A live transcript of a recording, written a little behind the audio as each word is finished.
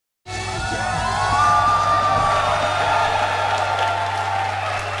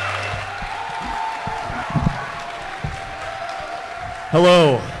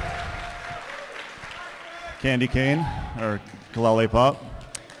Hello, Candy Cane, or Kalale Pop.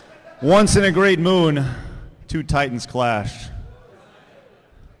 Once in a great moon, two titans clashed.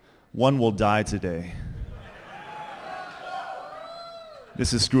 One will die today.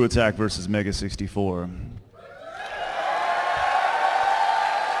 This is ScrewAttack versus Mega64.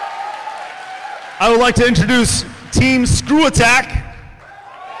 I would like to introduce Team ScrewAttack.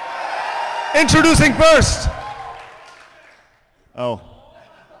 Introducing first. Oh.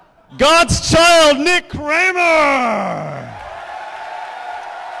 God's Child, Nick Kramer.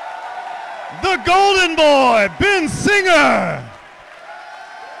 The Golden Boy, Ben Singer.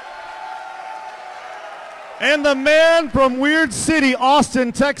 And the man from Weird City,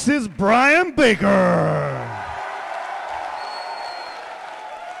 Austin, Texas, Brian Baker.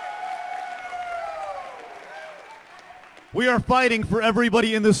 We are fighting for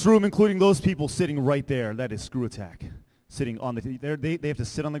everybody in this room, including those people sitting right there. That is ScrewAttack. Sitting on the, they have to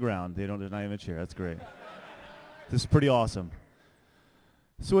sit on the ground. They're not even a chair. That's great. This is pretty awesome.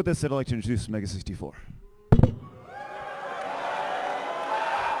 So with that said, I'd like to introduce Mega64.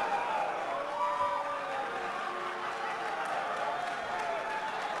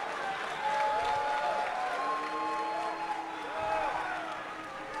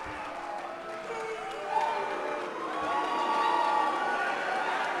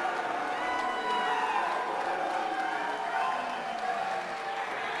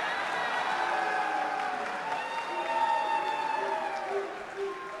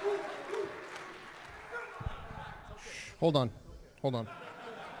 Hold on. Hold on.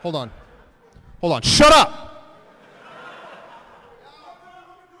 Hold on. Hold on. Shut up!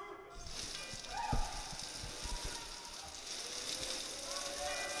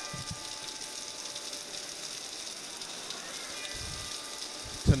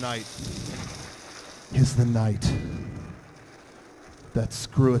 Tonight is the night that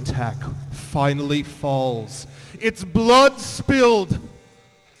ScrewAttack finally falls. It's blood spilled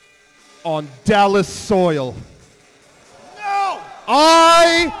on Dallas soil.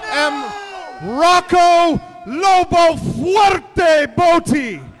 I am Rocco Lobo Fuerte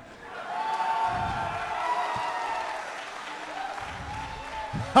Boti.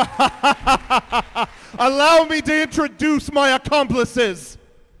 Allow me to introduce my accomplices.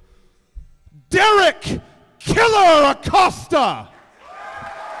 Derek Killer Acosta.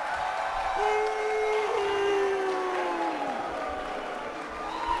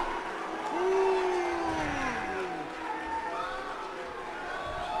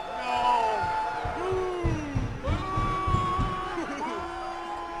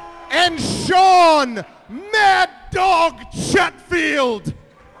 And Sean Mad Dog Chetfield.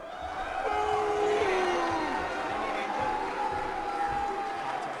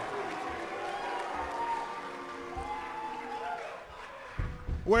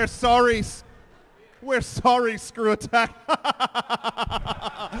 We're sorry, ScrewAttack.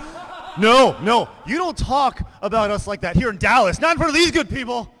 No, you don't talk about us like that here in Dallas. Not in front of these good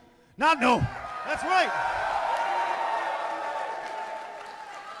people. No. That's right.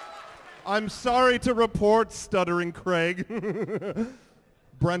 I'm sorry to report, Stuttering Craig.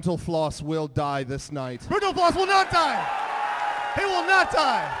 Brentalfloss will die this night. Brentalfloss will not die. He will not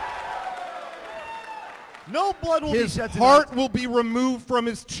die. No blood will be shed tonight. His heart will be removed from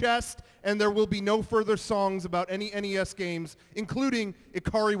his chest, and there will be no further songs about any NES games, including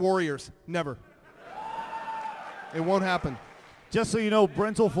Ikari Warriors. Never. It won't happen. Just so you know,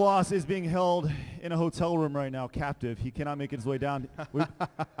 Brentalfloss is being held in a hotel room right now, captive. He cannot make his way down. We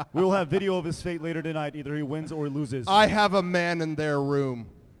will have video of his fate later tonight. Either he wins or he loses. I have a man in their room.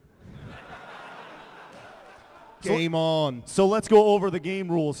 Game on. So let's go over the game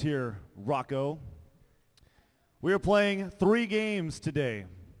rules here, Rocco. We are playing 3 games today.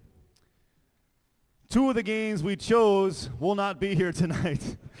 2 of the games we chose will not be here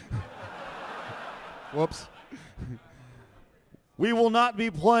tonight. Whoops. We will not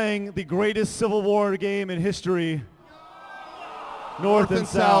be playing the greatest Civil War game in history, North and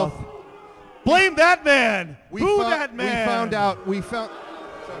South. Blame that man. Boo that man. We found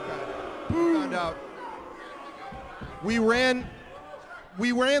out. We ran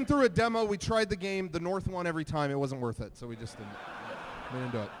through a demo. We tried the game. The North won every time. It wasn't worth it, so we just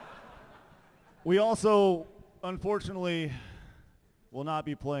didn't do it. We also, unfortunately, will not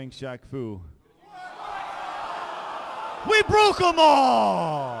be playing Shaq Fu. We broke them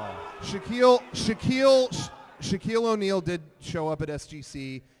all! Shaquille O'Neal did show up at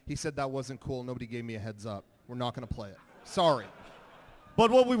SGC. He said that wasn't cool. Nobody gave me a heads up. We're not going to play it. Sorry. But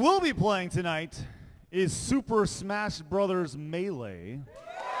what we will be playing tonight is Super Smash Bros. Melee.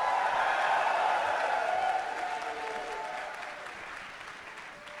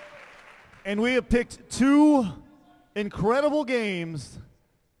 And we have picked two incredible games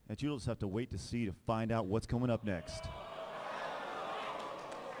that you'll just have to wait to see to find out what's coming up next.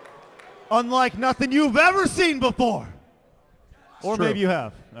 Unlike nothing you've ever seen before. Or maybe you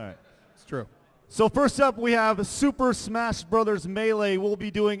have. All right. It's true. So first up, we have Super Smash Bros. Melee. We'll be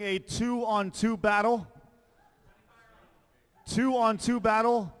doing a 2-on-2 battle. 2-on-2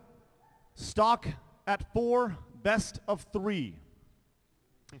 battle. Stock at 4, best of 3.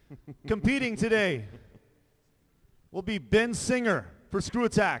 Competing today will be Ben Singer for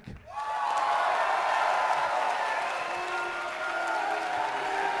ScrewAttack.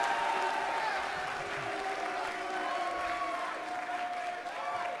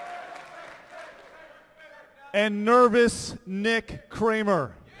 And nervous Nick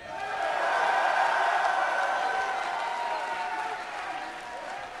Kramer.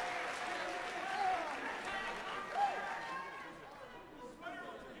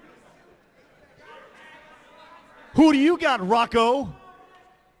 Who do you got, Rocco?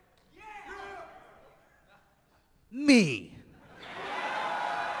 Me.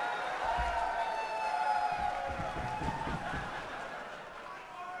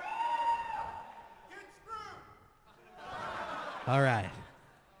 All right.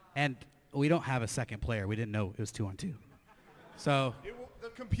 And we don't have a second player. We didn't know it was 2-on-2. So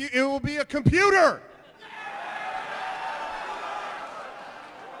It will be a computer.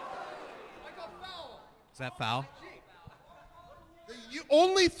 is that foul?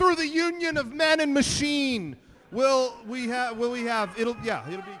 Only through the union of man and machine will we have it'll be.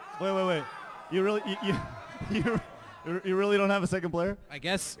 Wait. You really don't have a second player? I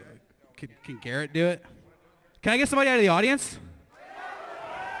guess. Can Garrett do it? Can I get somebody out of the audience?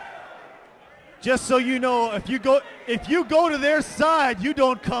 Just so you know, if you go to their side, you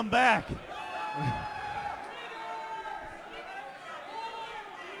don't come back.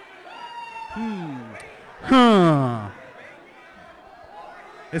 Huh.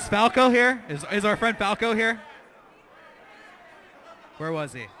 Is Falco here? Is our friend Falco here? Where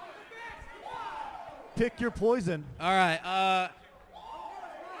was he? Pick your poison. All right.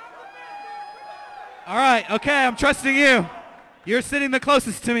 All right. Okay, I'm trusting you. You're sitting the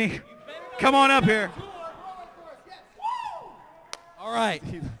closest to me. Come on up here. All right.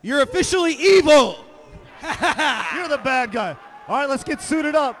 You're officially evil. You're the bad guy. All right, let's get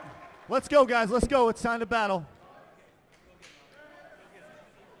suited up. Let's go, guys. Let's go. It's time to battle.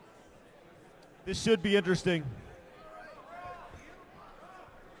 This should be interesting.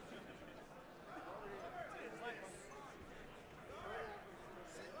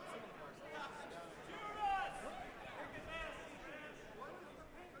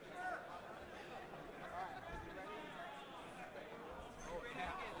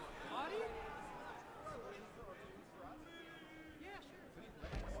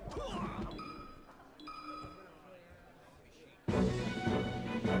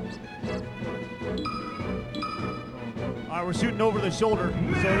 All right, we're shooting over the shoulder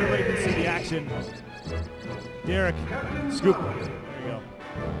so everybody can see the action. Derek, scoop. There you go.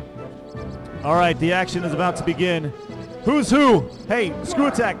 All right, the action is about to begin. Who's who? Hey,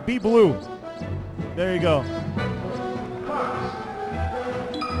 ScrewAttack, be blue. There you go.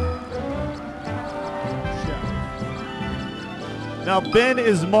 Now, Ben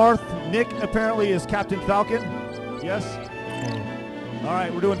is Marth. Nick apparently is Captain Falcon. Yes? All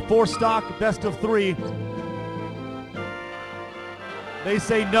right, we're doing 4 stock, best of 3. They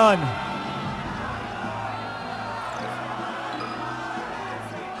say none.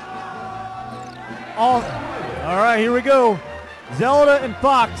 All right, here we go. Zelda and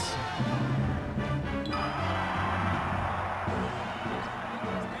Fox.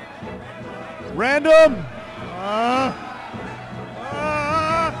 Random.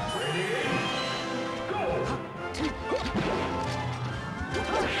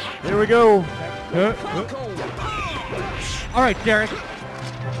 Here we go. All right, Derek.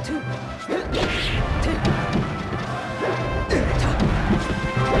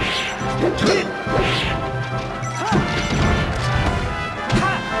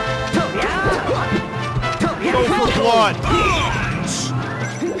 Go for blood.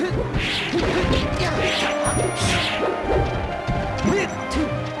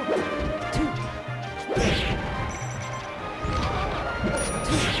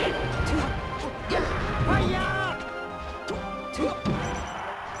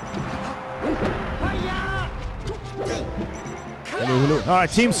 All right,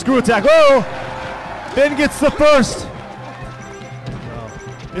 Team ScrewAttack. Oh! Ben gets the first.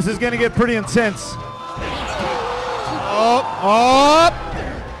 This is going to get pretty intense. Up.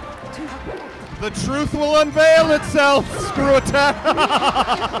 The truth will unveil itself. ScrewAttack.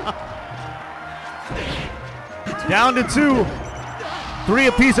 Down to 2. 3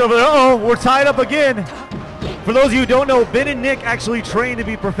 apiece over there. Uh-oh, we're tied up again. For those of you who don't know, Ben and Nick actually trained to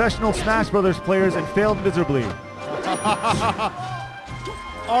be professional Smash Brothers players and failed miserably.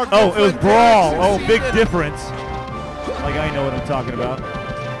 Oh, it was Brawl. Oh, big difference. Like I know what I'm talking about.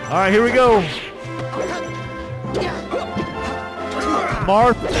 All right, here we go.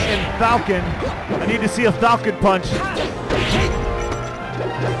 Marth and Falcon. I need to see a Falcon punch.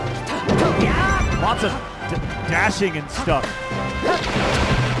 Lots of dashing and stuff.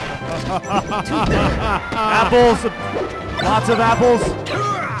 Apples. Lots of apples.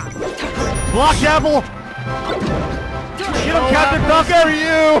 Blocked apple. Get him, Captain Falcon. For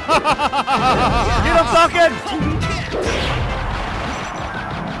you. Get him, Falcon.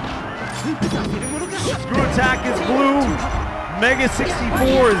 ScrewAttack is blue.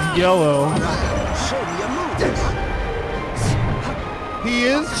 Mega64 is yellow. He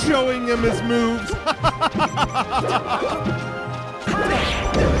is showing him his moves.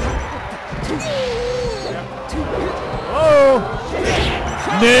 Oh,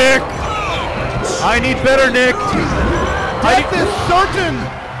 Nick! I need better, Nick. Death is certain.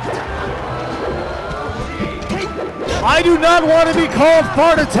 I do not want to be called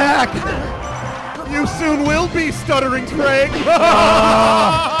Fart Attack. You soon will be, stuttering Craig.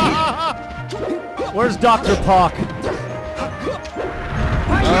 Where's Dr. Pock?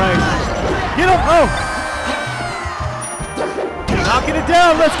 All right. Get him. Oh. Knocking it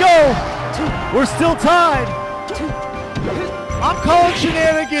down. Let's go. We're still tied. I'm calling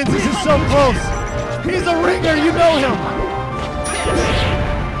shenanigans. This is so close. He's a ringer. You know him.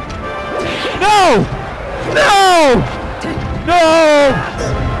 No. No. No.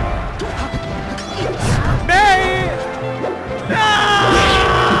 May. No.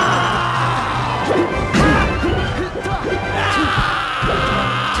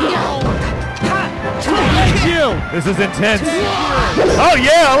 This is intense. Oh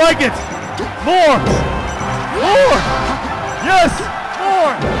yeah, I like it. More. More. Yes.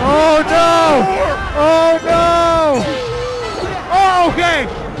 More. Oh no. Oh no. Oh, okay.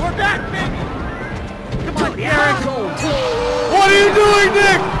 We're back, Nick. Come on, Derek. What are you doing,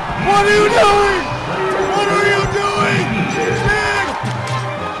 Nick? What are you doing? What are you doing, Nick?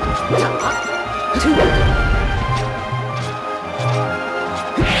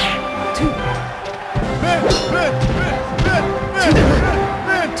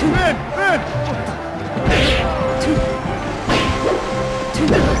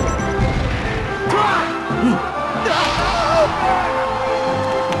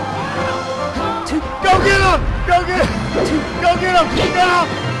 Go get him! Go get him! Go get him! Now!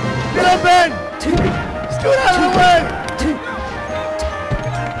 Get up, Ben! Scoot out of the way!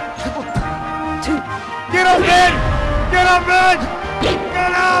 Get up, Ben! Get up, Ben!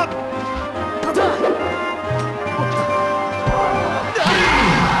 Get up!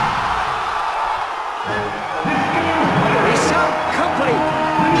 Mission complete.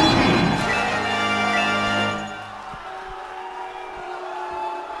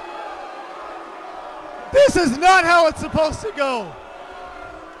 This is not how it's supposed to go.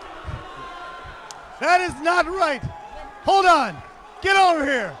 That is not right. Hold on. Get over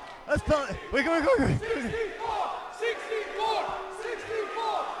here. Let's tell it. Wait. 64.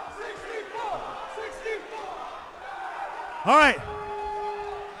 All right.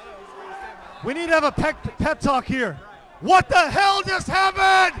 We need to have a pep talk here. What the hell just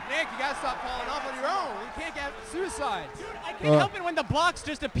happened? Nick, you gotta stop falling off on your own. You can't get suicide. Dude, I can't help it when the blocks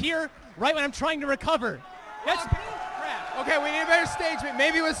just appear right when I'm trying to recover. That's crap. Okay, we need a better stage.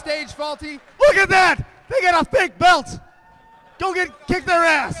 Maybe it was stage faulty. Look at that. They got a fake belt. Go kick their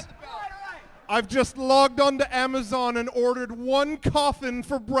ass. I've just logged onto Amazon and ordered 1 coffin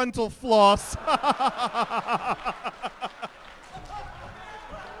for Brental Floss.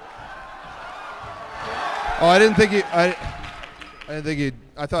 Oh, I didn't think he. I didn't think he'd.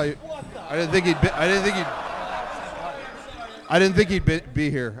 I thought. I didn't think he'd. I didn't think he'd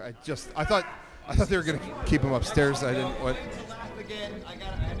be here. I thought they were gonna keep him upstairs. I didn't. What?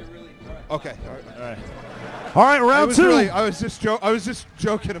 Okay. All right, round 2. I was just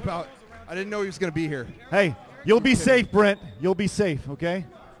joking about. I didn't know he was gonna be here. Hey, you'll be safe, Brent. You'll be safe, okay?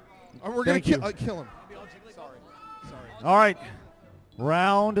 We're gonna kill him. All right,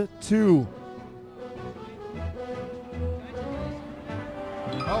 round 2.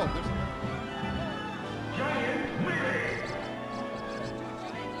 Oh,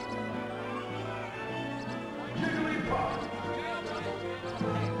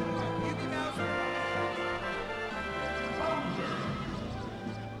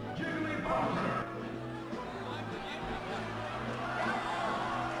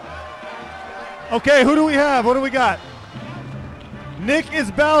 Okay, who do we have? What do we got? Nick is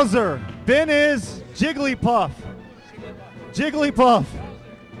Bowser. Ben is Jigglypuff. Jigglypuff.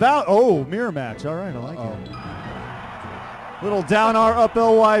 Oh, mirror match. All right, I like it. Little down R up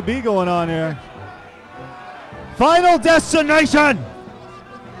LYB going on here. Final destination.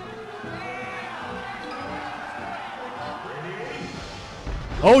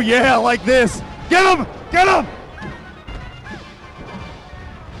 Oh yeah, like this. Get him! Get him!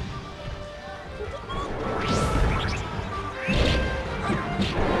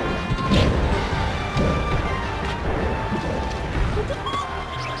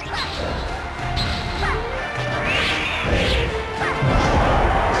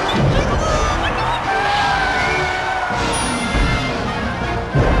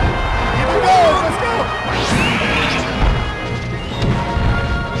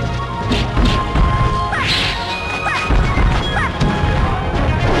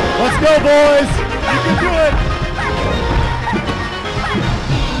 Let's go, boys! You can do it!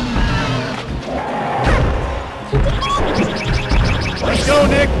 Let's go,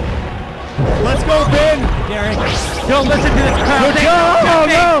 Nick! Let's go, Ben! Derek, don't listen to this crowd. They know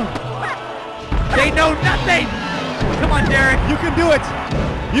nothing. They know nothing! Come on, Derek. You can do it!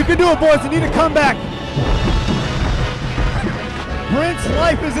 You can do it, boys! You need a comeback! Brent's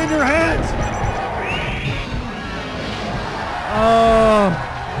life is in your hands! Oh.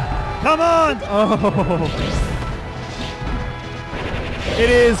 Come on! Oh. It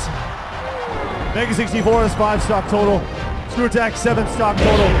is Mega64 is 5 stock total. ScrewAttack 7 stock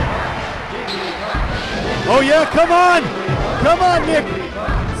total. Oh yeah, come on! Come on, Nick!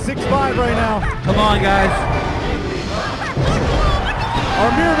 6-5 right now. Come on, guys.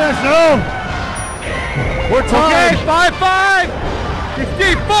 Our mirror match, no! We're tied. Okay, 5-5!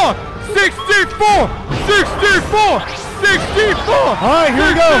 64! 64! 64! 64! All right, here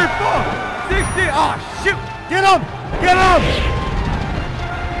we go. 60! Oh, shoot! Get him! Get him!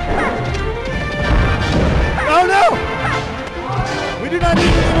 Oh no! We do not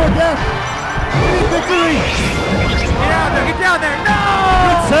need any more death. We need victory. Get out there! Get down there! No!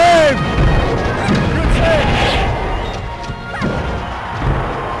 Good save! Good save!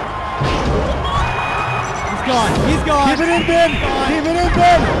 He's gone. He's gone. Keep it in, Ben! Keep it in,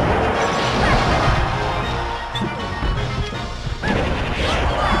 Ben!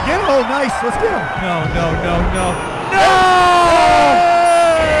 Get him! Oh, nice. Let's get him. No, no, no, no. No!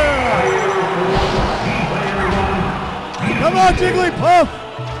 Come on, Jigglypuff!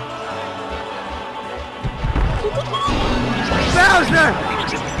 Bowser!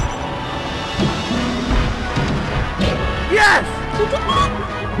 Yes!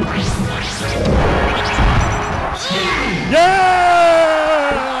 Yeah!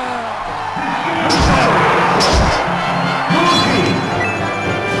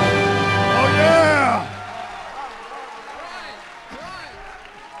 Oh yeah!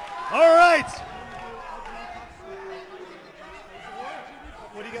 All right.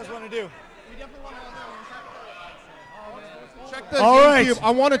 What do you guys want to do? Check the All right. GameCube.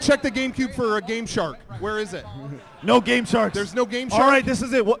 I want to check the GameCube for a Game Shark. Where is it? No Game Sharks. There's no Game Shark? All right, this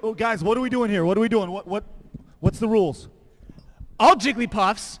is it. Guys, what are we doing here? What are we doing? What's the rules? All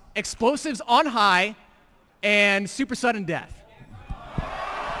Jigglypuffs, explosives on high, and super sudden death.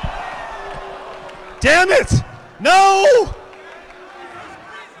 Damn it! No!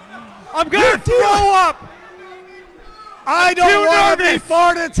 I'm gonna throw up! I don't want a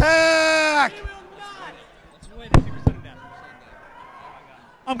fart attack!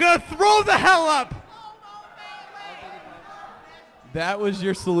 I'm gonna throw the hell up! That was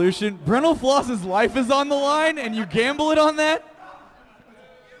your solution? Brental Floss's life is on the line and you gamble it on that?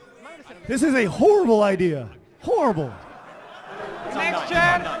 This is a horrible idea. Horrible. Next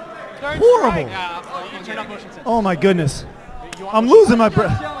gen. Horrible. Oh my goodness. I'm losing my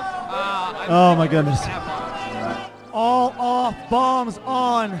breath. Oh my goodness. All off, bombs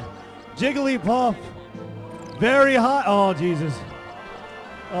on. Jigglypuff. Very high. Oh Jesus.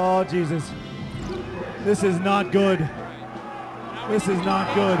 Oh Jesus. This is not good. This is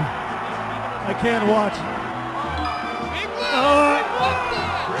not good. I can't watch.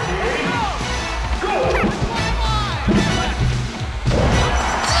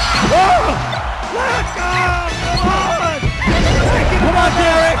 Let's go! Come on,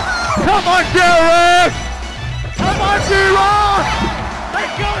 Derek! Come on, Derek! Come on, D-Rock!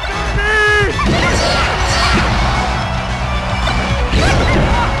 Let's go, Derby!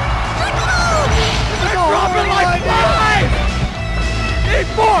 Let's drop it like 5!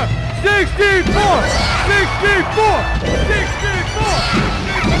 64! 64! 64! 64!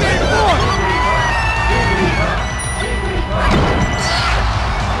 64!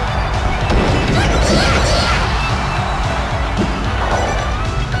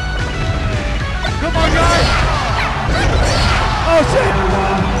 shit!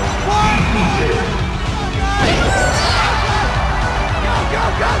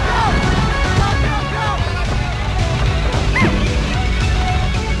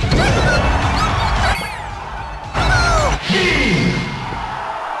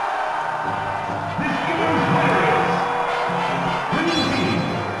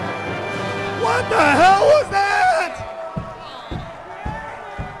 What the hell was that?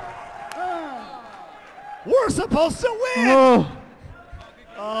 We're supposed to win!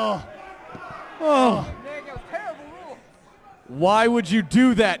 Oh. Nick, it was terrible rule. Why would you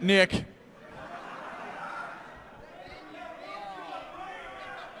do that, Nick?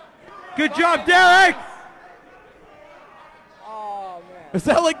 Good job, Derek! Oh, man. Is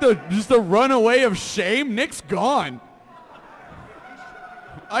that like just a runaway of shame? Nick's gone.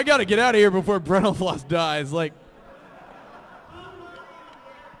 I gotta get out of here before Brentalfloss dies. Like,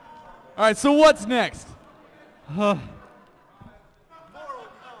 all right. So what's next?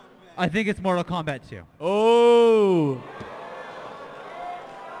 I think it's Mortal Kombat 2. Oh,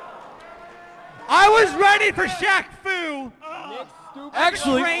 I was ready for Shaq Fu.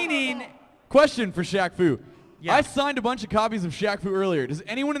 actually, Training. question for Shaq Fu. Yes. I signed a bunch of copies of Shaq Fu earlier. Does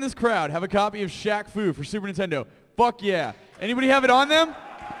anyone in this crowd have a copy of Shaq Fu for Super Nintendo? Fuck yeah. Anybody have it on them?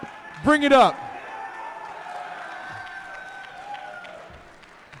 Bring it up.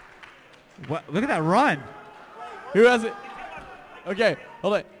 What? Look at that run. Who has it? Okay,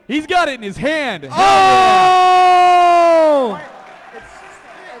 hold on. He's got it in his hand. Oh!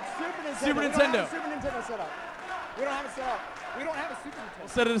 It's Super We don't Nintendo. have a Super Nintendo set up. We don't have it set up. We don't have a Super Nintendo.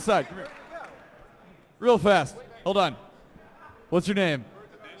 Set it aside. Come here. Real fast. Hold on. What's your name?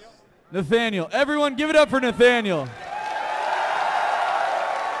 Nathaniel. Everyone give it up for Nathaniel.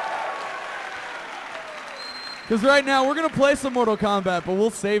 Because right now we're going to play some Mortal Kombat, but we'll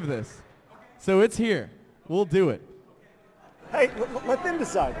save this. So it's here. We'll do it. Hey, let them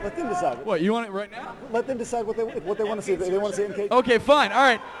decide. Let them decide. What, you want it right now? Let them decide what they want to see. They want to see it in case. Okay, fine. All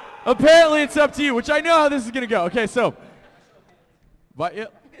right. Apparently it's up to you, which I know how this is going to go. Okay, so but, yeah,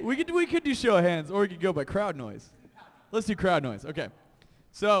 we could do show of hands, or we could go by crowd noise. Let's do crowd noise. Okay.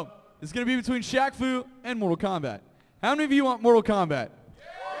 So it's going to be between Shaq Fu and Mortal Kombat. How many of you want Mortal Kombat?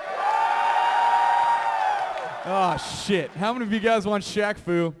 Oh, shit. How many of you guys want Shaq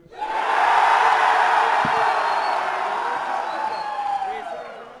Fu?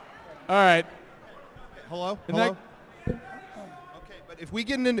 All right. Hello? And Hello? Okay, but if we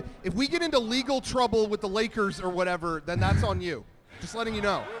get into legal trouble with the Lakers or whatever, then that's on you. Just letting you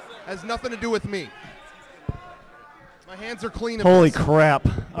know. Has nothing to do with me. My hands are clean. Holy crap.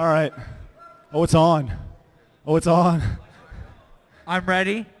 All right. Oh, it's on. Oh, it's on. I'm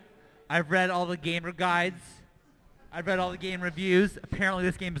ready. I've read all the gamer guides. I've read all the game reviews. Apparently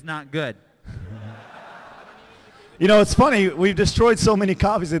this game is not good. You know, it's funny. We've destroyed so many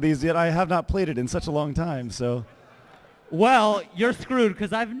copies of these, yet I have not played it in such a long time, so. Well, you're screwed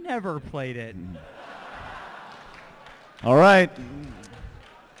because I've never played it. All right.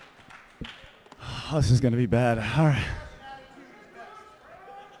 Oh, this is going to be bad. All right.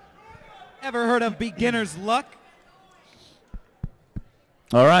 Ever heard of beginner's luck?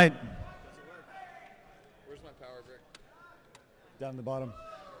 All right. Where's my power brick? Down the bottom.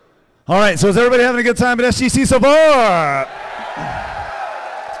 All right, so is everybody having a good time at SGC so far?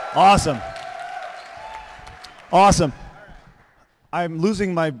 Awesome. Awesome. I'm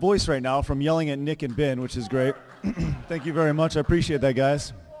losing my voice right now from yelling at Nick and Ben, which is great. Thank you very much. I appreciate that,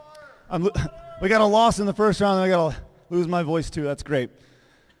 guys. We got a loss in the first round, and I got to lose my voice too. That's great.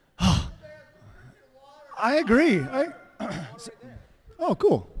 I agree. Oh,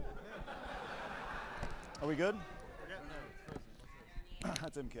 cool. Are we good?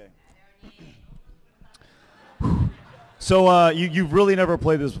 That's MK. So you've really never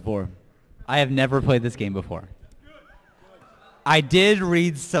played this before? I have never played this game before. I did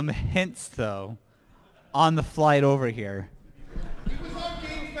read some hints, though, on the flight over here. He was on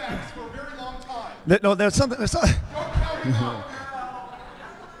GameFAQs for a very long time. No, there's something.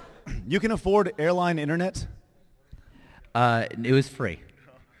 You can afford airline internet? It was free.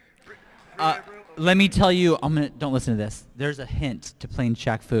 Let me tell you, don't listen to this. There's a hint to playing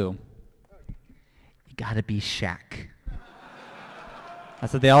Shaq Fu. You gotta be Shaq.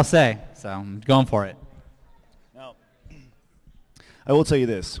 That's what they all say, so I'm going for it. Now, I will tell you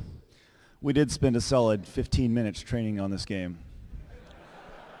this. We did spend a solid 15 minutes training on this game.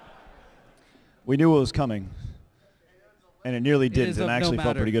 We knew it was coming, and it nearly didn't, and I actually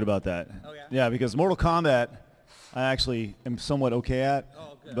felt pretty good about that. Oh, yeah? Yeah, because Mortal Kombat, I actually am somewhat okay at,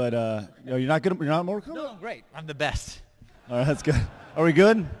 but you're not good. You're not at Mortal Kombat? No, great. I'm the best. All right, that's good. Are we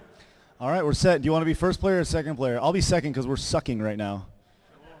good? All right, we're set. Do you want to be first player or second player? I'll be second because we're sucking right now.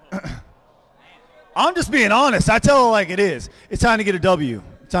 I'm just being honest. I tell it like it is. It's time to get a W.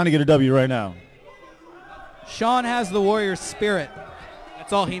 It's time to get a W right now. Sean has the warrior spirit.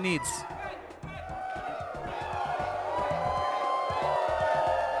 That's all he needs.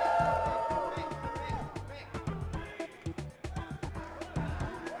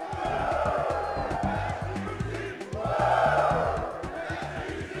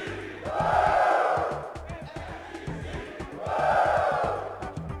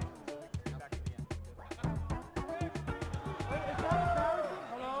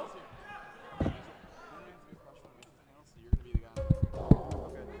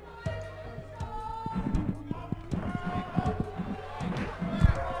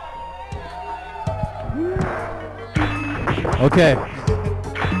 Okay.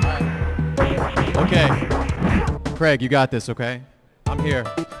 Okay. Craig, you got this, okay? I'm here.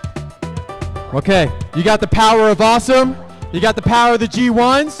 Okay. You got the power of awesome. You got the power of the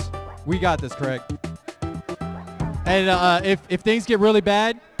G1s. We got this, Craig. And if things get really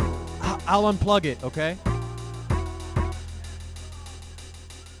bad, I'll unplug it, okay?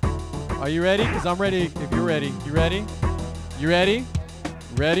 Are you ready? Because I'm ready if you're ready. You ready? You ready?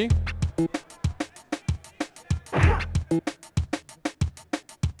 Ready?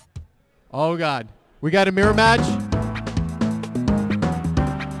 Oh, God. We got a mirror match?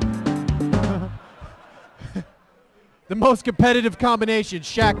 The most competitive combination,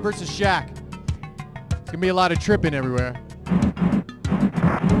 Shaq versus Shaq. It's going to be a lot of tripping everywhere.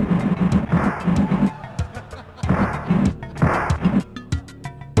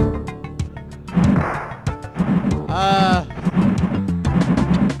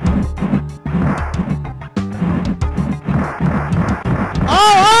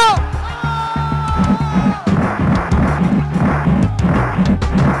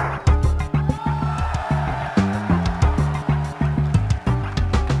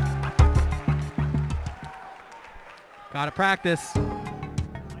 Gotta practice.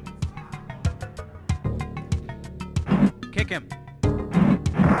 Kick him.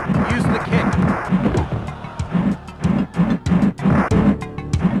 Use the kick.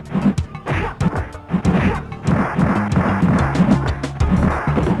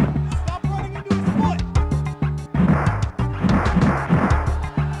 Stop running into his foot.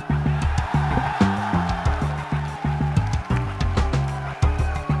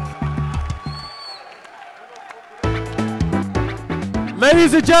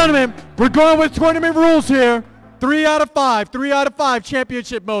 Ladies and gentlemen, we're going with tournament rules here. 3 out of 5. 3 out of 5.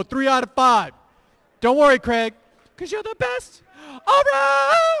 Championship mode. 3 out of 5. Don't worry, Craig, because you're the best. All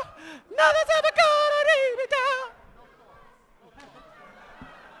right. Nothing's ever gonna leave me down.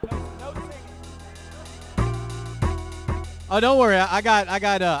 Oh, don't worry. I got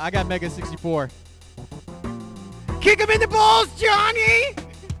Mega64. Kick him in the balls, Johnny!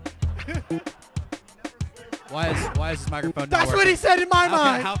 Why is this microphone not That's working? what he said in my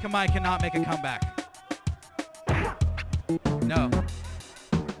mind. How come I cannot make a comeback? No.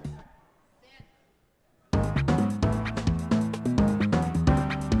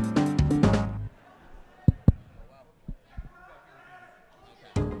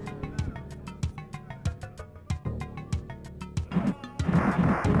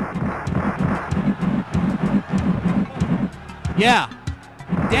 Yeah.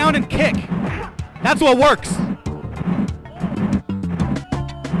 Down and kick. That's what works.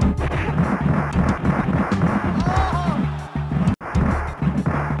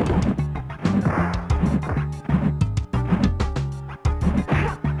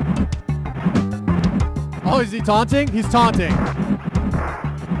 Oh, is he taunting? He's taunting.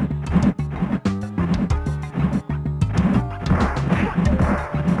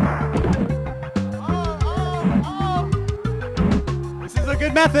 This is a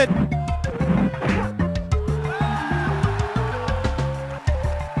good method.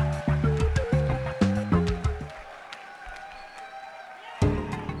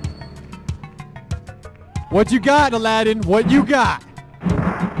 What you got, Aladdin? What you got?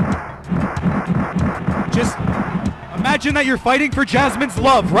 Just imagine that you're fighting for Jasmine's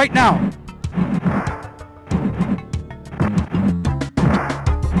love right now.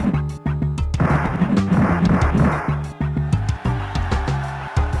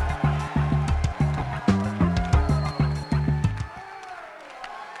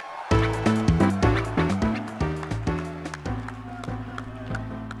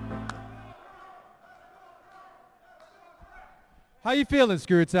 How you feeling,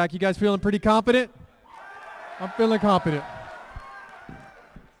 ScrewAttack? You guys feeling pretty confident? I'm feeling confident.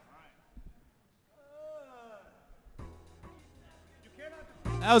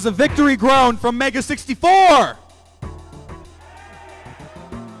 That was a victory groan from Mega64.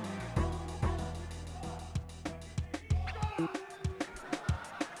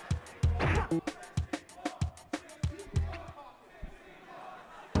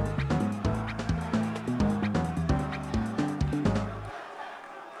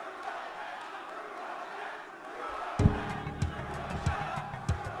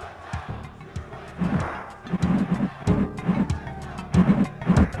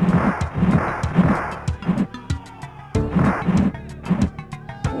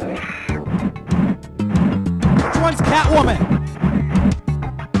 Catwoman.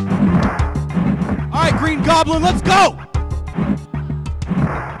 All right, Green Goblin, let's go.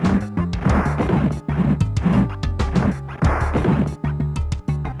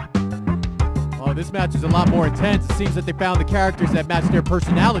 Oh, this match is a lot more intense. It seems that they found the characters that match their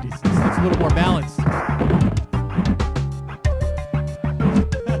personalities. It's a little more balanced.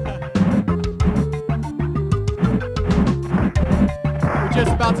 We're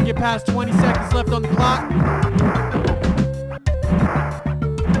just about to get past 20 seconds left on the clock.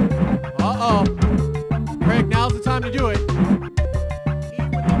 Uh-oh. Craig, now's the time to do it. He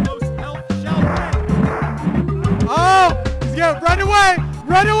with the most health shall win. Oh! He's gonna run away!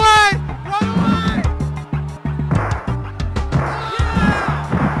 Run away! Run away!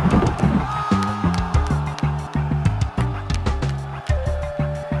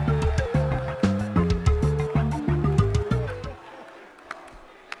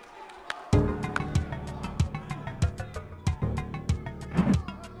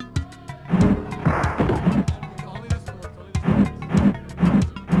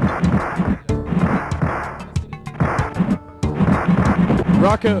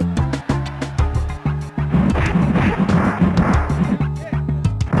 Rocco.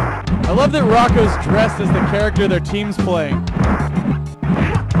 I love that Rocco's dressed as the character their team's playing.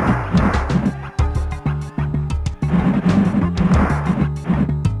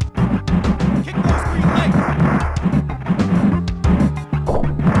 Kick those green legs.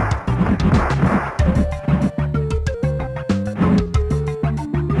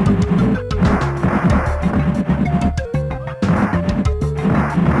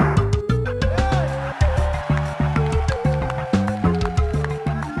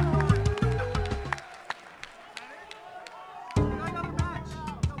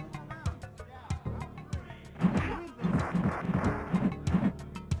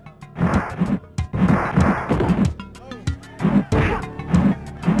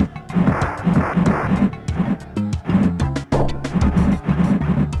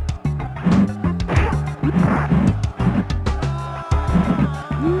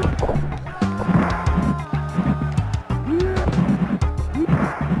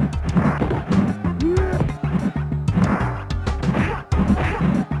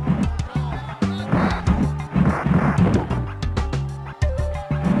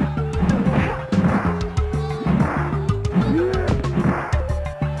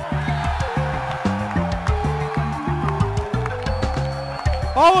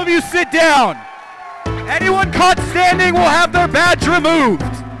 All of you sit down. Anyone caught standing will have their badge removed.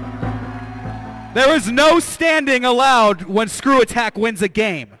 There is no standing allowed when ScrewAttack wins a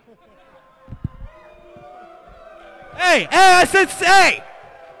game. Hey, I said hey!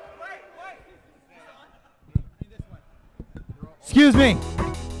 Excuse me.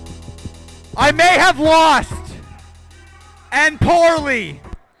 I may have lost, and poorly.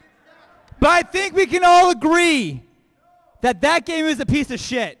 But I think we can all agree that that game is a piece of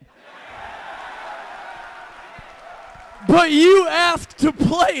shit. But you asked to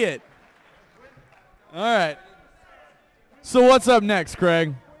play it. All right. So what's up next,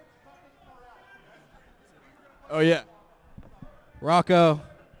 Craig? Oh, yeah. Rocco,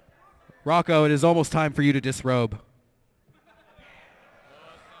 it is almost time for you to disrobe.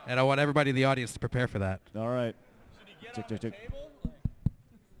 And I want everybody in the audience to prepare for that. All right. Tick, tick, tick.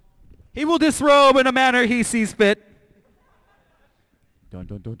 He will disrobe in a manner he sees fit. Dun,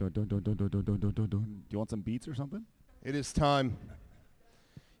 dun, dun, dun, dun, dun, dun, dun, dun, dun, dun, dun. Do you want some beats or something? It is time.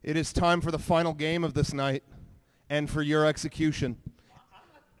 It is time for the final game of this night and for your execution.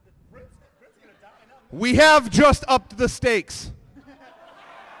 We have just upped the stakes.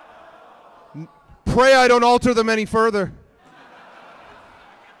 Pray I don't alter them any further.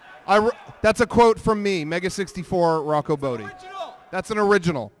 That's a quote from me, Mega64 Rocco Bodie. That's an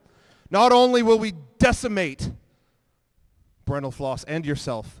original. Not only will we decimate Brendel Floss and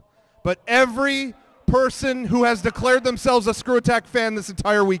yourself, but every person who has declared themselves a ScrewAttack fan this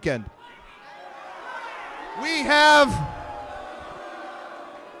entire weekend. We have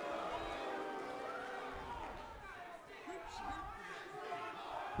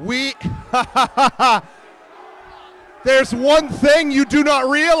There's one thing you do not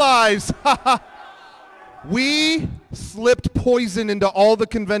realize. We slipped poison into all the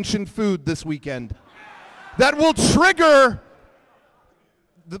convention food this weekend. That will trigger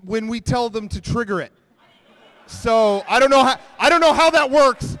when we tell them to trigger it. So I don't know how that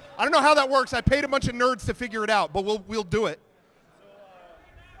works. I paid a bunch of nerds to figure it out, but we'll do it.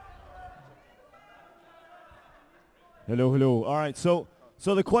 Hello. All right, so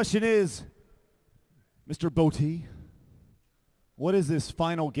the question is, Mr. Boaty, what is this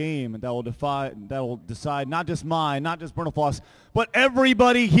final game that will decide not just mine, not just Bruno Floss, but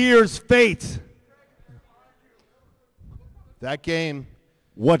everybody here's fate? That game.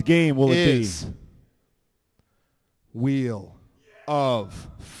 What game will it be? Wheel of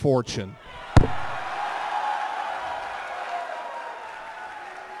Fortune.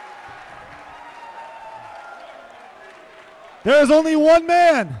 There is only one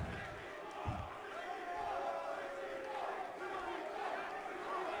man.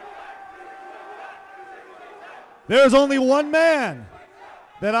 There is only one man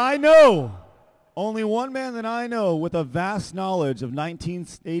that I know. Only one man that I know with a vast knowledge of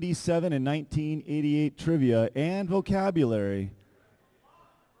 1987 and 1988 trivia and vocabulary.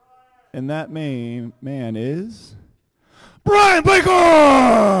 And that man is Brian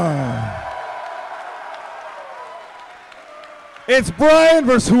Baker! It's Brian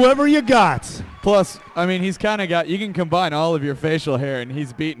versus whoever you got. Plus, I mean, he's kind of got, you can combine all of your facial hair, and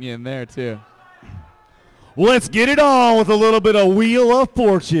he's beating you in there, too. Let's get it on with a little bit of Wheel of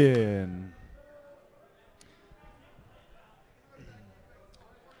Fortune.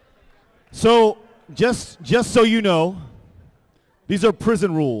 So, just so you know, these are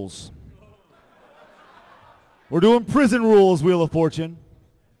prison rules. We're doing prison rules, Wheel of Fortune.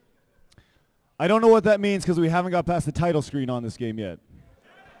 I don't know what that means because we haven't got past the title screen on this game yet.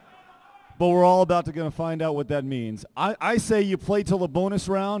 But we're all about to gonna find out what that means. I say you play till the bonus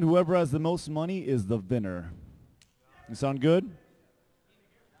round. Whoever has the most money is the winner. You sound good?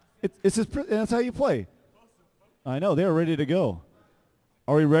 It's just, that's how you play. I know, they're ready to go.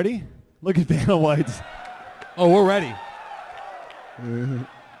 Are we ready? Look at Vanna White's. Oh, we're ready.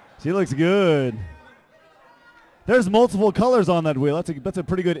 She looks good. There's multiple colors on that wheel. That's a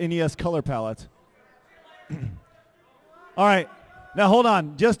pretty good NES color palette. All right. Now, hold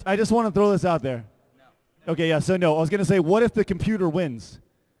on. I just want to throw this out there. No. Okay, yeah, so no. I was going to say, what if the computer wins?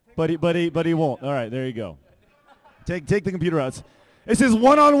 But he won't. All right, there you go. Take the computer out. This is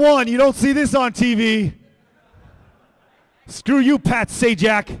one-on-one. You don't see this on TV. Screw you, Pat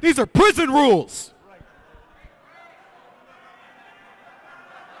Sajak. These are prison rules.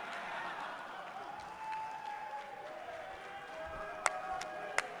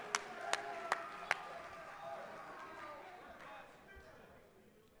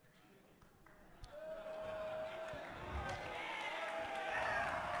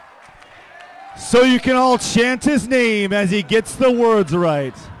 So you can all chant his name as he gets the words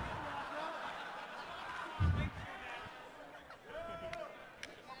right.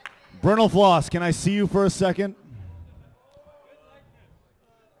 Bruno Floss, can I see you for a second?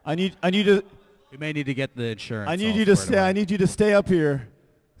 I need to. We may need to get the insurance. I need you to stay. I need you to stay up here,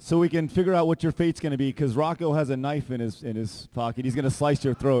 so we can figure out what your fate's going to be. Because Rocco has a knife in his pocket. He's going to slice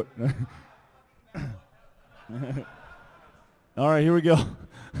your throat. All right, here we go.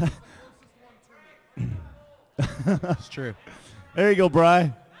 It's true. There you go,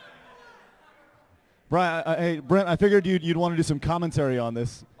 Bri. Hey, Brent, I figured you'd want to do some commentary on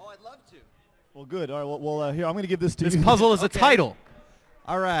this. Oh, I'd love to. Well, good. All right, well, here, I'm going to give this to you. This puzzle is a title.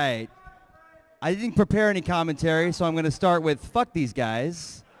 All right. I didn't prepare any commentary, so I'm going to start with fuck these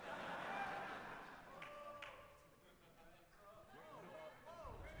guys.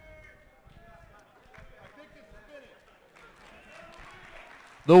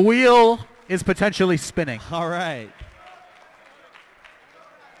 The wheel is potentially spinning. All right.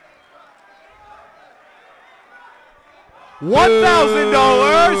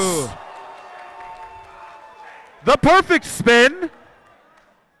 $1,000. The perfect spin.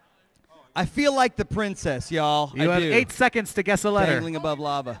 I feel like the princess, y'all. You have 8 seconds to guess a letter. Dangling above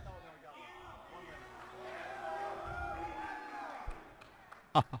lava.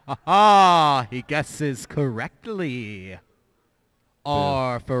 He guesses correctly.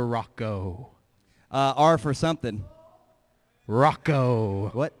 R for Rocco. R for something. Rocco.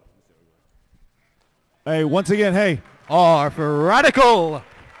 What? Hey, once again, hey. R for Radical.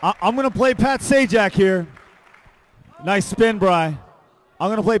 I'm going to play Pat Sajak here. Nice spin, Bri. I'm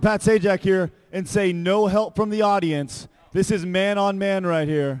going to play Pat Sajak here and say no help from the audience. This is man on man right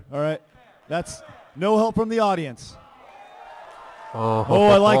here, all right? That's no help from the audience. Oh,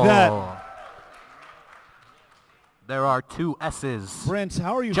 I like that. There are 2 S's. Brent,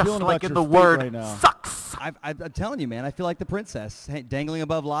 how are you just feeling like about in your the fate word right now? sucks. I'm telling you, man, I feel like the princess dangling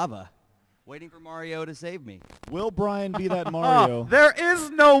above lava, waiting for Mario to save me. Will Brian be that Mario? There is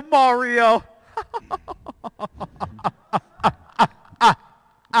no Mario.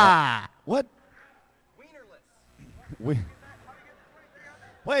 What?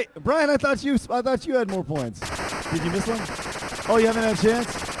 Wait, Brian, I thought you had more points. Did you miss one? Oh, you haven't had a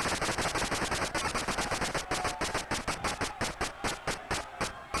chance?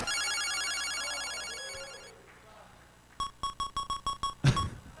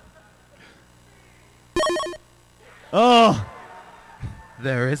 Oh.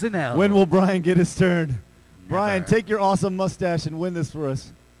 There is an L. When will Brian get his turn? Brian, take your awesome mustache and win this for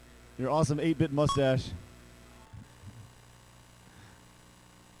us. Your awesome 8-bit mustache.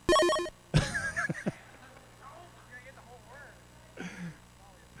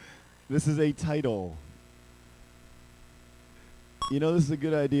 This is a title. You know, this is a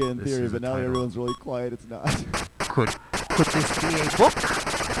good idea in theory, but now that everyone's really quiet, it's not. Could this be a book?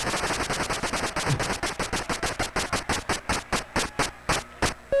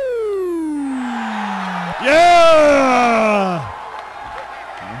 Yeah!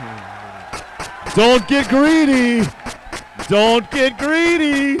 Don't get greedy. Don't get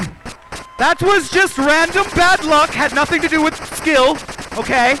greedy. That was just random bad luck. Had nothing to do with skill.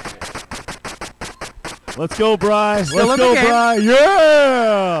 Okay. Let's go, Bri. Still Let's in go, the game. Bri.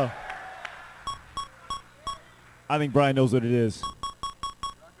 Yeah! I think Brian knows what it is.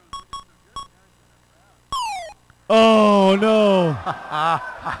 Oh, no.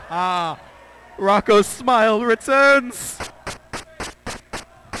 Rocco's smile returns.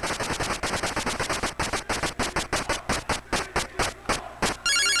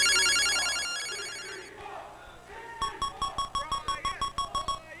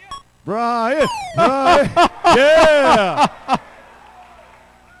 Brian. Brian. Yeah.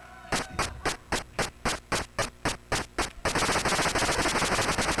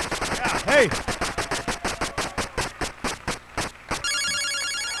 Hey.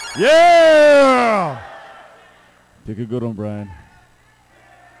 Yeah. Pick a good one, Brian.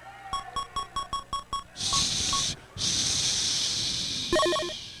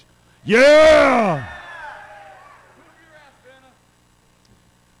 Yeah.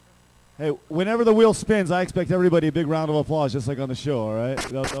 Hey, whenever the wheel spins, I expect everybody a big round of applause, just like on the show, all right?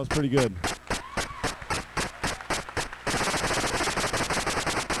 That was pretty good.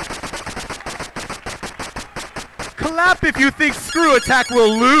 Clap if you think ScrewAttack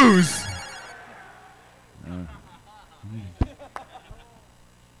will lose.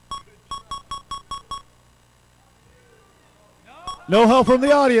 No help from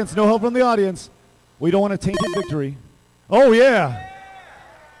the audience. No help from the audience. We don't want a tainted victory. Oh, yeah.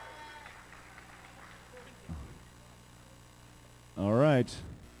 All right.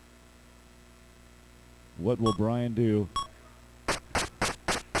 What will Brian do?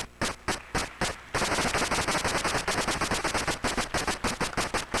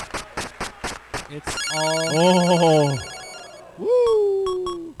 It's all. Oh.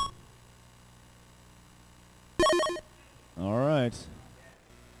 Woo. All right.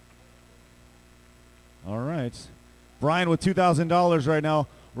 All right. Brian with $2,000 right now.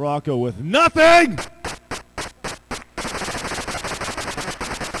 Rocco with nothing.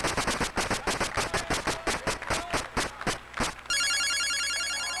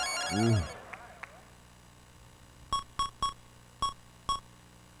 Ooh.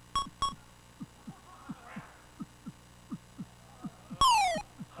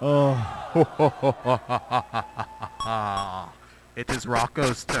 Oh. It is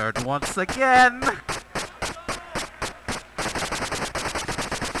Rocco's turn once again.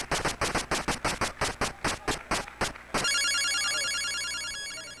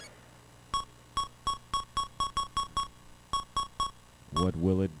 What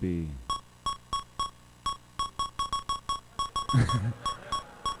will it be?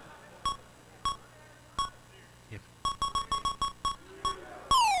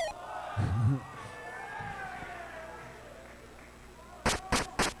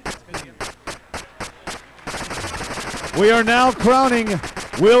 We are now crowning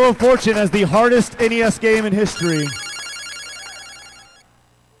Wheel of Fortune as the hardest NES game in history.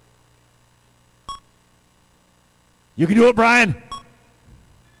 You can do it, Brian.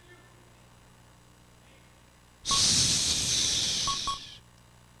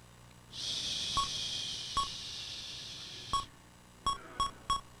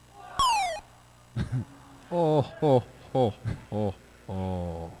 Oh, oh, oh, oh,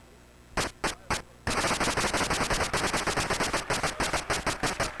 oh.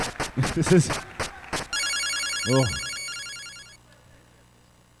 This is... Oh.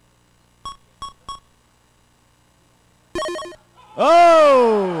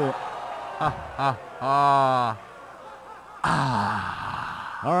 Oh!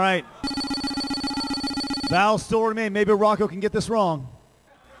 All right. Vows still remain. Maybe Rocco can get this wrong.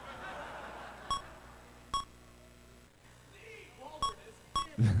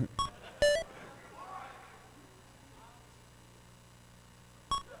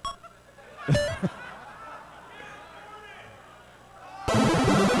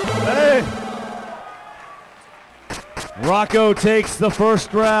 Hey! Rocco takes the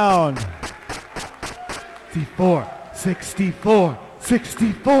first round.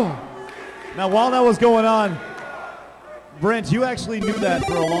 64. Now, while that was going on, Brent, you actually knew that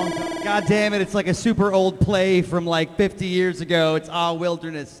for a long time. God damn it, it's like a super old play from like 50 years ago. It's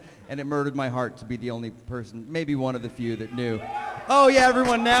Wilderness, and it murdered my heart to be the only person, maybe one of the few that knew. Oh yeah,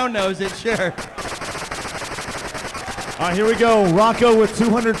 everyone now knows it, sure. All right, here we go. Rocco with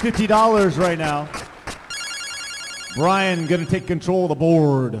 $250 right now. Brian gonna take control of the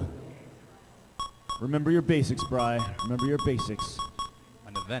board. Remember your basics, Bri. Remember your basics.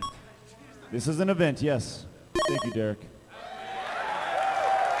 An event. This is an event, yes. Thank you, Derek.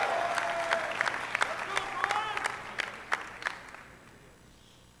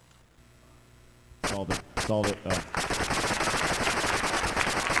 Solve it. Solve it. Oh.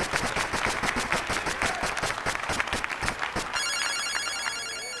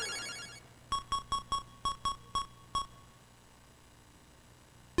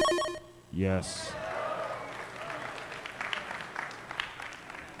 Yes.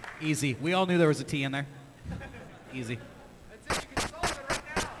 Easy. We all knew there was a T in there. Easy.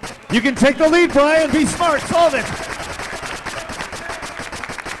 You can take the lead, Brian. Be smart. Solve it.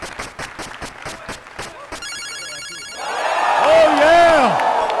 Oh,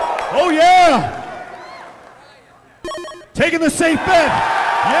 yeah. Oh, yeah. Taking the safe bet.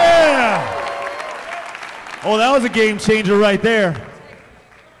 Yeah. Oh, that was a game changer right there.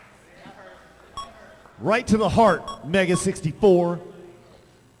 Right to the heart, Mega64.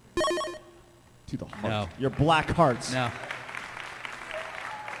 To the heart. No. Your black hearts. No.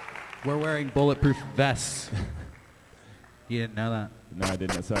 We're wearing bulletproof vests. You didn't know that? No, I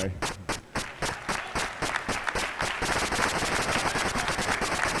didn't. Sorry.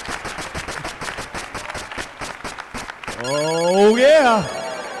 Oh, yeah.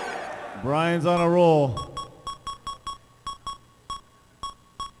 Brian's on a roll.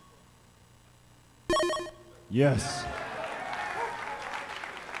 Yes.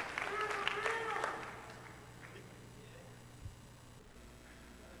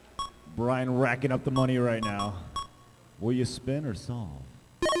 Brian racking up the money right now. Will you spin or solve?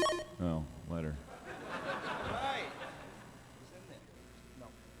 Oh, letter.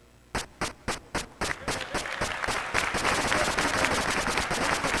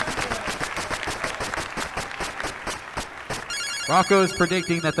 Rocco is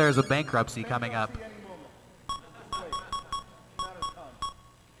predicting that there's a bankruptcy coming up.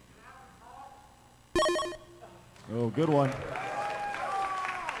 Oh, good one.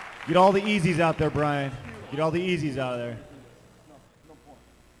 Get all the easies out there, Brian. Get all the easies out of there.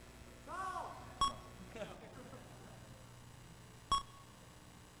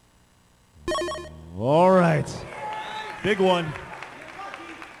 All right. Big one. Of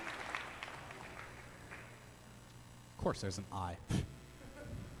course there's an I.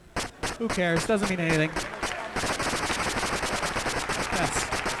 Who cares? Doesn't mean anything. Yes.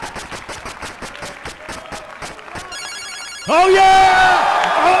 Oh, yeah!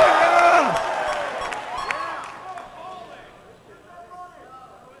 Oh, yeah!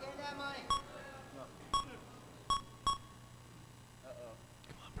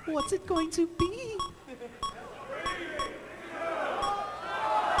 What's it going to be?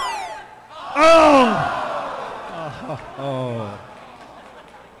 Oh! Oh.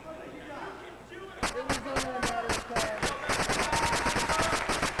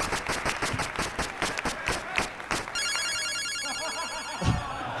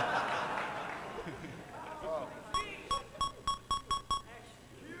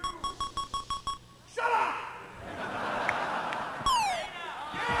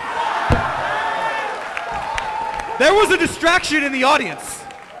 There was a distraction in the audience.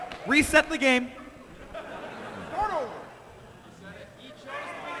 Reset the game.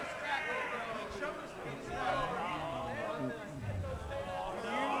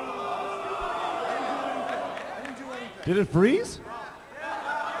 Did it freeze?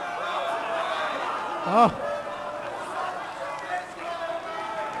 Oh.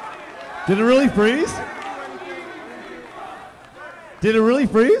 Did it really freeze? Did it really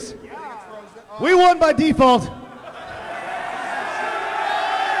freeze? We won by default.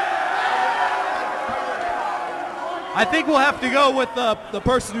 I think we'll have to go with the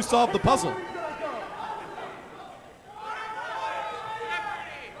person who solved the puzzle.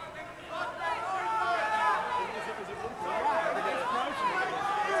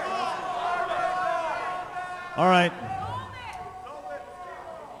 All right.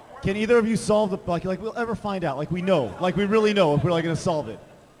 Can either of you solve the, like we'll ever find out, like we know, like we really know if we're like going to solve it?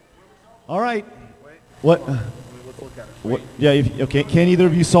 All right. What? What? Yeah, okay, can either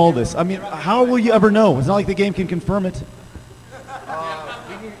of you solve this? I mean, how will you ever know? It's not like the game can confirm it.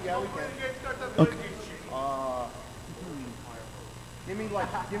 Yeah, we can. Okay. Give me like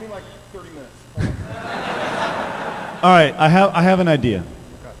 30 minutes. All right, I have an idea.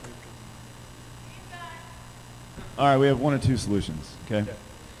 All right, we have one or two solutions, okay?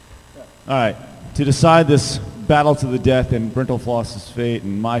 All right, to decide this battle to the death and Brintlefloss's fate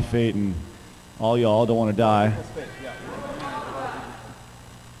and my fate and all y'all don't want to die,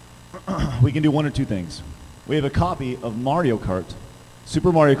 we can do one or two things. We have a copy of Mario Kart,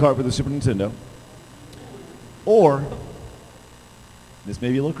 Super Mario Kart for the Super Nintendo, or, this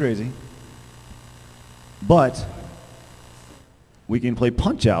may be a little crazy, but we can play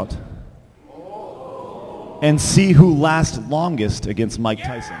Punch-Out and see who lasts longest against Mike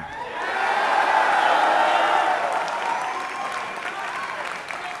Tyson.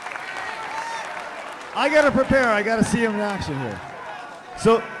 I gotta prepare. I gotta see him in action here.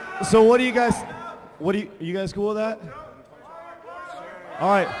 So what do you guys? Are you guys cool with that? All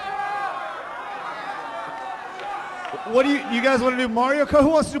right. What do you guys want to do? Mario Kart? Who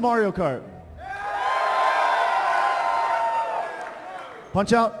wants to do Mario Kart?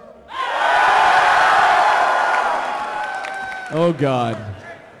 Punch Out. Oh God,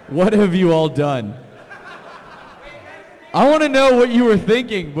 what have you all done? I want to know what you were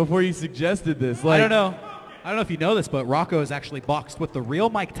thinking before you suggested this. Like, I don't know if you know this, but Rocco has actually boxed with the real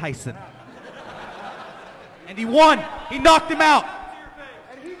Mike Tyson. And he won. He knocked him out.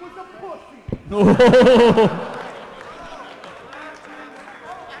 And he was a pussy.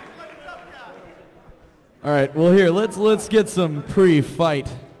 All right, well here, let's get some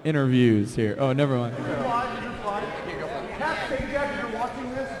pre-fight interviews here. Oh, never mind.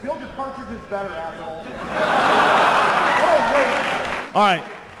 All right,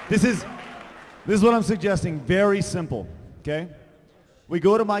 this is what I'm suggesting. Very simple, okay? We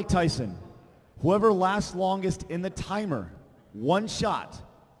go to Mike Tyson. Whoever lasts longest in the timer, one shot,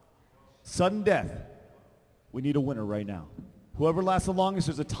 sudden death. We need a winner right now. Whoever lasts the longest,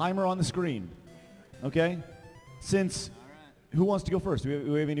 there's a timer on the screen, okay? Who wants to go first?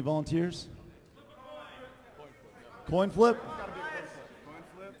 Do we have any volunteers? Coin flip?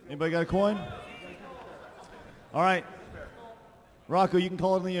 Anybody got a coin? All right. Rocco, you can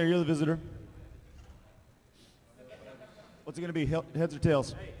call it in the air. You're the visitor. What's it going to be? Heads or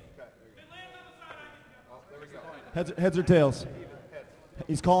tails? Heads or tails?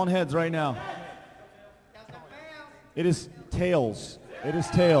 He's calling heads right now. It is tails. It is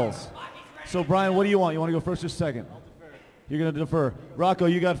tails. So, Brian, what do you want? You want to go first or second? You're going to defer. Rocco,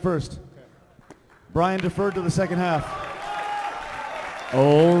 you got first. Brian deferred to the second half.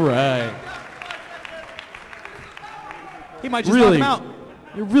 All right. He might just knock him out.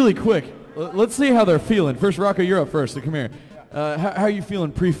 You're really quick. Let's see how they're feeling. First, Rocco, you're up first, so come here. How are you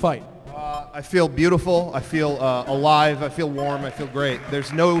feeling pre-fight? I feel beautiful. I feel alive. I feel warm. I feel great.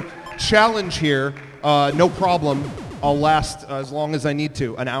 There's no challenge here. No problem. I'll last as long as I need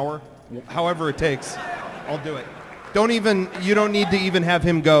to. An hour, however it takes. I'll do it. You don't need to even have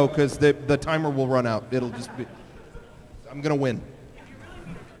him go because the timer will run out. It'll just be, I'm going to win.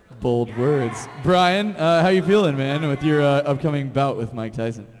 Bold words. Brian, how you feeling, man, with your upcoming bout with Mike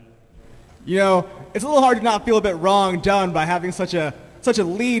Tyson? You know, it's a little hard to not feel a bit wrong done by having such a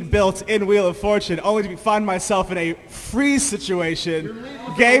lead built in Wheel of Fortune, only to find myself in a freeze situation.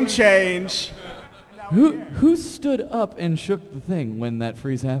 Game change. Who stood up and shook the thing when that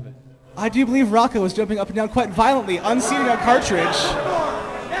freeze happened? I do believe Rocco was jumping up and down quite violently, unseating our cartridge.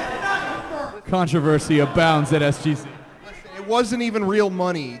 Controversy abounds at SGC. It wasn't even real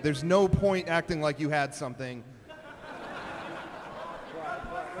money. There's no point acting like you had something.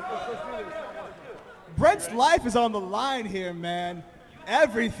 Brent's life is on the line here, man.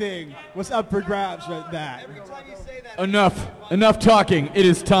 Everything was up for grabs right that. Enough talking. It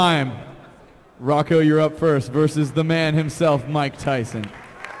is time. Rocco, you're up first versus the man himself, Mike Tyson.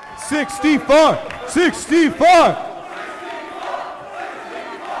 64!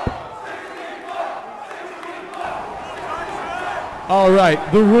 All right,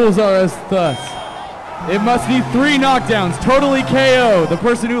 the rules are as thus. It must be 3 knockdowns, totally KO. The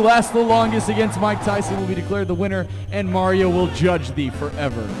person who lasts the longest against Mike Tyson will be declared the winner, and Mario will judge thee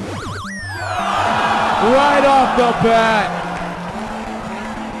forever. Right off the bat.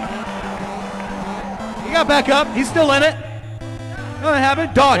 He got back up. He's still in it. Nothing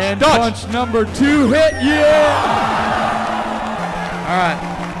happened. Dodge. And dodge. punch number 2 hit. Yeah. All right.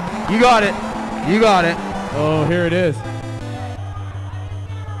 You got it. You got it. Oh, here it is.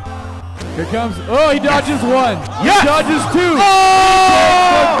 Here comes. Oh, he dodges 1. Yes! He dodges 2. Oh!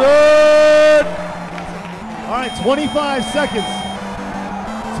 All right, 25 seconds.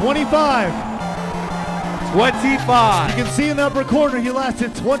 25. 25. You can see in the upper corner he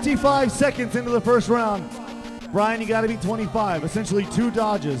lasted 25 seconds into the first round. Brian, you got to be 25. Essentially 2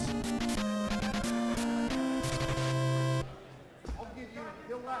 dodges.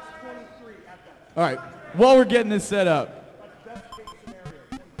 All right, while we're getting this set up,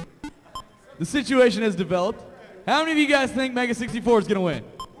 the situation has developed. How many of you guys think Mega64 is going to win?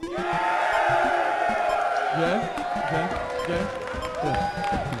 Yeah? Okay.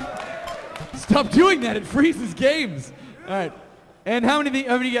 Stop doing that. It freezes games. All right. And how many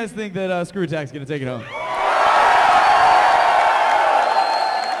of you guys think that ScrewAttack is going to take it home?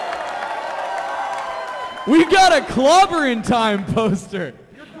 We got a clobbering time poster.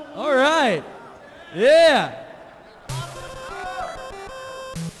 All right. Yeah.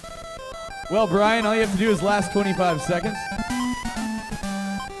 Well, Brian, all you have to do is last 25 seconds.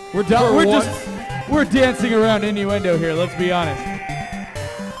 We're done. We're dancing around innuendo here, let's be honest.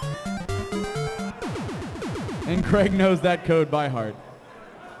 And Craig knows that code by heart.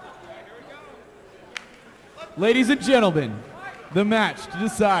 Ladies and gentlemen, the match to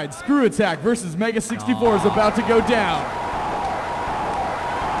decide ScrewAttack versus Mega64 is about to go down.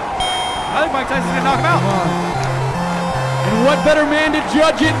 I think Mike Tyson's going to knock him out. And what better man to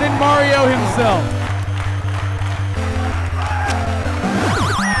judge it than Mario himself?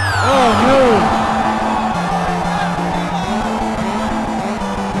 Oh no!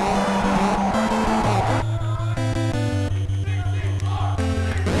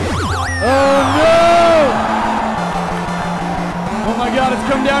 Oh no! Oh my God, it's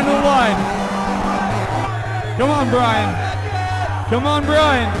come down to the line. Come on, Brian. Come on,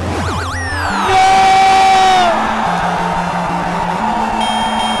 Brian. No!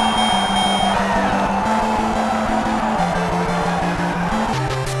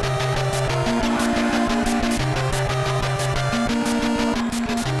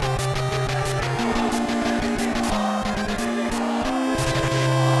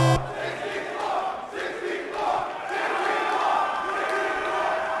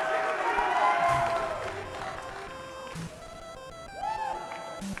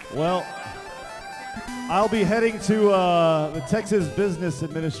 Well, I'll be heading to the Texas Business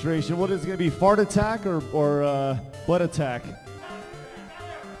Administration. What is it going to be, fart attack or butt attack?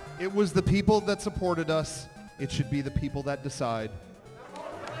 It was the people that supported us. It should be the people that decide.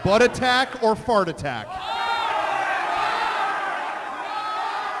 Butt attack or fart attack?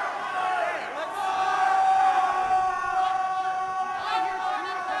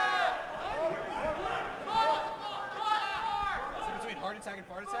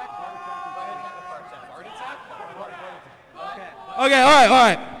 Okay, all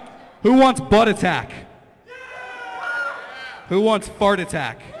right. Who wants butt attack? Who wants fart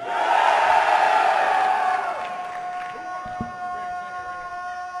attack?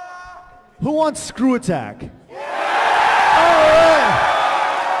 Who wants ScrewAttack?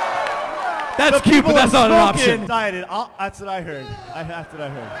 That's cute, but that's not an option. Decided. That's what I heard. That's what I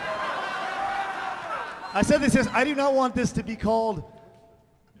heard. I said this is, I do not want this to be called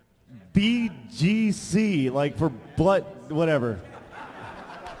BGC, like for butt, whatever.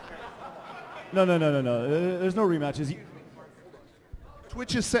 No. There's no rematches.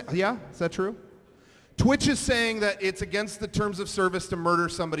 Twitch is saying, yeah, is that true? Twitch is saying that it's against the terms of service to murder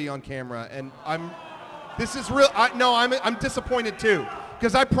somebody on camera, and this is real. I'm disappointed too,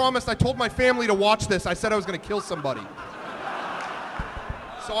 because I told my family to watch this. I said I was going to kill somebody.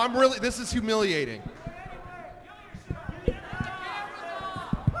 So this is humiliating.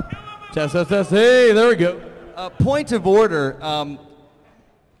 Test. Hey, there we go. Point of order.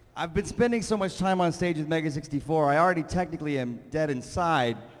 I've been spending so much time on stage with Mega64, I already technically am dead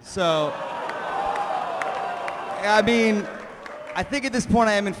inside. So, I mean, I think at this point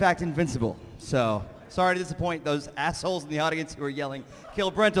I am in fact invincible. So, sorry to disappoint those assholes in the audience who are yelling, "Kill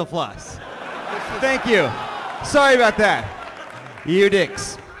Brental Floss." Thank you. Sorry about that. You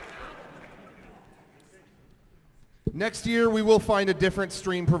dicks. Next year we will find a different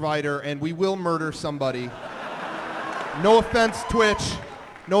stream provider and we will murder somebody. No offense, Twitch.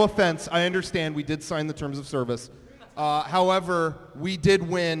 No offense. I understand we did sign the terms of service. However, we did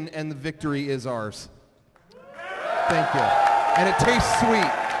win, and the victory is ours. Thank you. And it tastes sweet.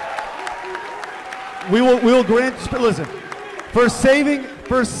 We will grant. Listen, for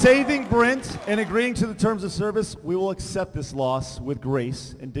saving Brent and agreeing to the terms of service, we will accept this loss with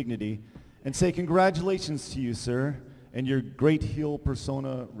grace and dignity, and say congratulations to you, sir, and your great heel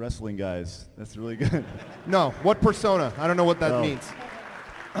persona wrestling guys. That's really good. No, what persona? I don't know what that means.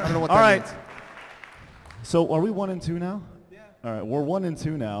 I don't know what All that right. means. So are we 1-2 now? Yeah. All right, we're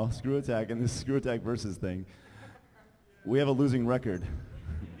 1-2 now. ScrewAttack and this ScrewAttack versus thing. We have a losing record.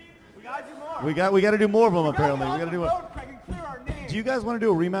 We gotta do more. We got to do more of them apparently. We got to do it. Do you guys want to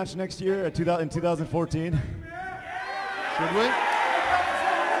do a rematch next year in 2014? Should we?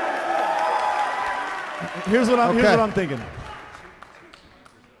 Here's what I'm thinking.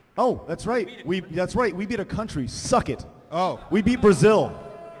 Oh, that's right. We beat a country. Suck it. Oh. We beat Brazil.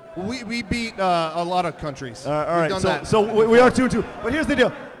 We beat a lot of countries. All right. We've done that. So we are 2-2. But here's the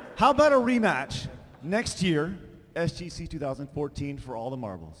deal. How about a rematch next year, SGC 2014, for all the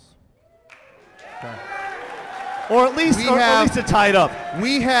marbles? Okay. Or at least to tie it up.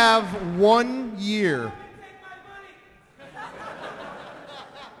 We have 1 year.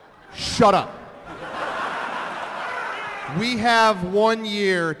 Shut up. We have 1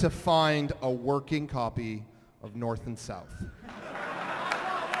 year to find a working copy of North and South.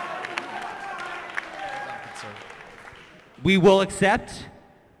 We will accept,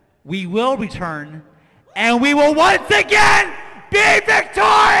 we will return, and we will once again be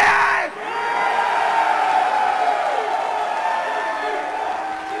victorious!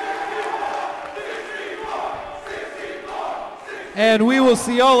 And we will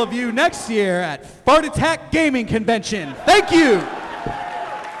see all of you next year at Fart Attack Gaming Convention. Thank you.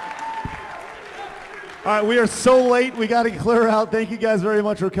 All right, we are so late. We got to clear out. Thank you guys very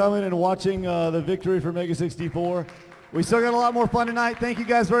much for coming and watching the victory for Mega64. We still got a lot more fun tonight. Thank you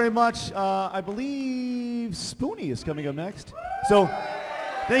guys very much. I believe Spoonie is coming up next. So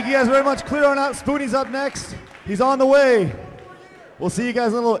thank you guys very much. Clear on out. Spoonie's up next. He's on the way. We'll see you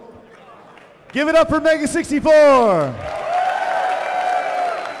guys in a little bit. Give it up for Mega64.